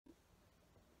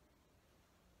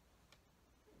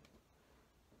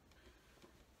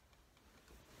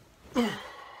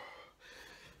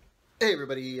Hey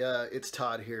everybody, it's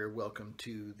Todd here. Welcome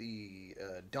to the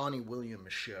Donnie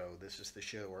Williams Show. This is the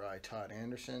show where I, Todd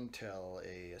Anderson, tell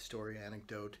a story,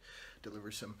 anecdote, deliver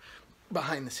some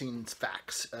behind-the-scenes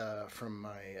facts from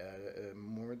my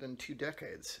more than 2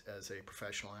 decades as a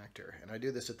professional actor. And I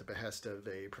do this at the behest of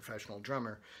a professional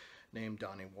drummer named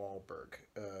Donnie Wahlberg.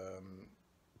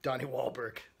 Donnie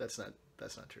Wahlberg, that's not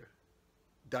true.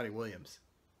 Donnie Williams.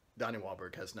 Donnie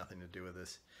Wahlberg has nothing to do with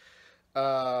this.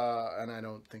 And I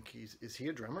don't think is he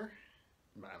a drummer?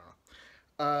 I don't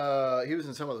know. He was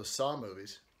in some of those Saw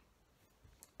movies.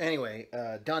 Anyway,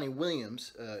 Donnie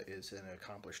Williams is an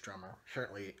accomplished drummer.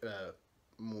 Certainly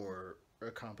more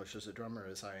accomplished as a drummer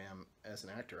as I am as an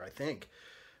actor, I think.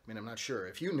 I mean, I'm not sure.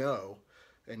 If you know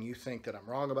and you think that I'm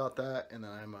wrong about that and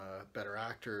that I'm a better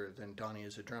actor than Donnie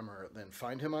is a drummer, then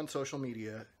find him on social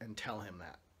media and tell him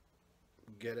that.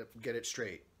 Get it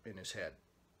straight in his head.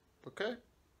 Okay?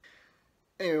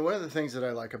 Anyway, one of the things that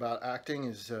I like about acting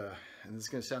is, and this is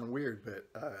going to sound weird, but,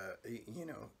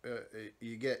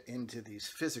 you get into these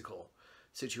physical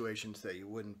situations that you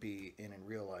wouldn't be in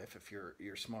real life if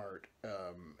you're smart,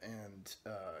 and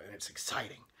it's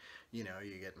exciting. You know,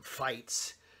 you get in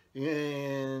fights,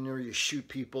 or you shoot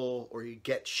people, or you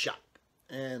get shot.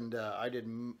 And I did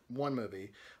one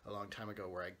movie a long time ago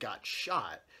where I got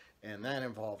shot, and that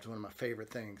involved one of my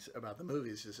favorite things about the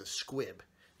movies is a squib.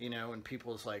 You know, and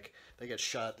people's like, they get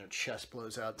shot, their chest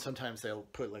blows out. Sometimes they'll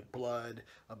put like a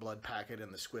blood packet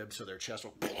in the squib so their chest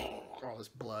will, all this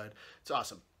blood. It's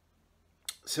awesome.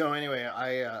 So anyway,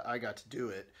 I got to do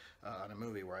it on a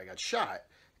movie where I got shot.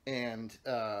 And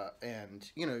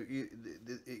you know,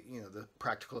 the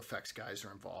practical effects guys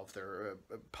are involved. They're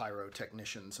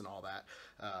pyrotechnicians and all that.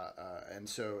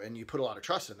 And you put a lot of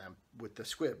trust in them with the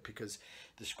squib, because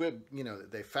the squib, you know,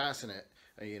 they fasten it,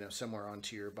 somewhere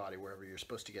onto your body, wherever you're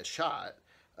supposed to get shot,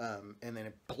 and then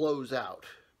it blows out.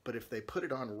 But if they put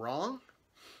it on wrong,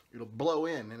 it'll blow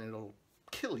in and it'll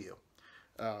kill you,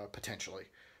 potentially,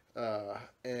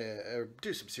 or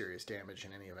do some serious damage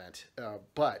in any event. So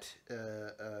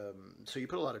you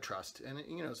put a lot of trust, and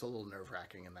it's a little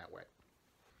nerve-wracking in that way.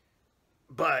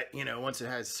 But once it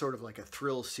has sort of like a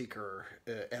thrill seeker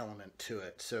element to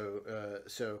it,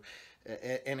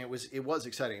 and it was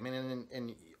exciting. I mean,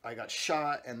 and I got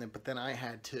shot, but then I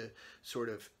had to sort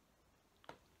of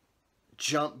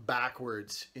jump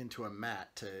backwards into a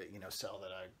mat to sell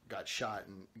that I got shot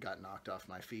and got knocked off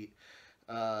my feet.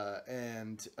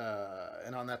 And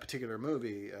on that particular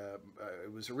movie,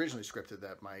 it was originally scripted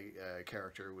that my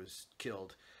character was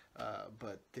killed,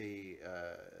 but the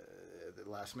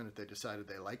last minute they decided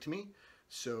they liked me,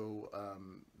 so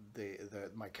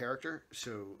my character,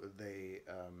 so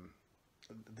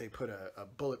they put a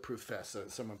bulletproof vest. So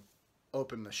someone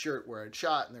opened the shirt where I'd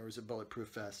shot, and there was a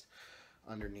bulletproof vest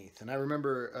underneath. And I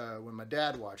remember when my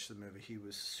dad watched the movie, he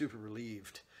was super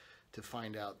relieved to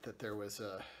find out that there was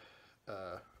a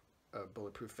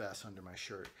bulletproof vest under my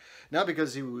shirt. Not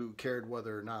because he cared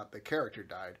whether or not the character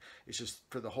died. It's just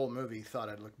for the whole movie, he thought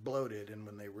I'd look bloated, and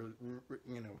when they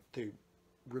they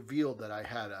revealed that I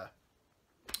had a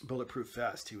bulletproof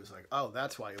vest, he was like, "Oh,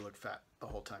 that's why you look fat the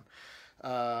whole time."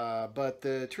 But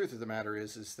the truth of the matter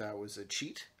is that was a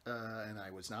cheat, and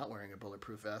I was not wearing a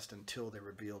bulletproof vest until they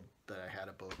revealed that I had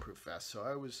a bulletproof vest. So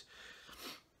I was,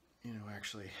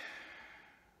 actually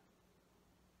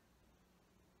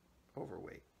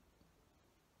overweight.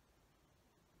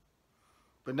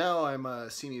 But now I'm a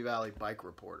Simi Valley bike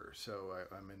reporter, so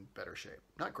I'm in better shape.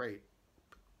 Not great,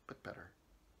 but better.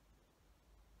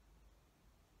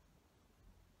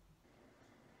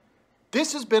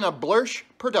 This has been a Blursh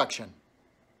production.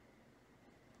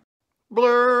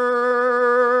 Blursh.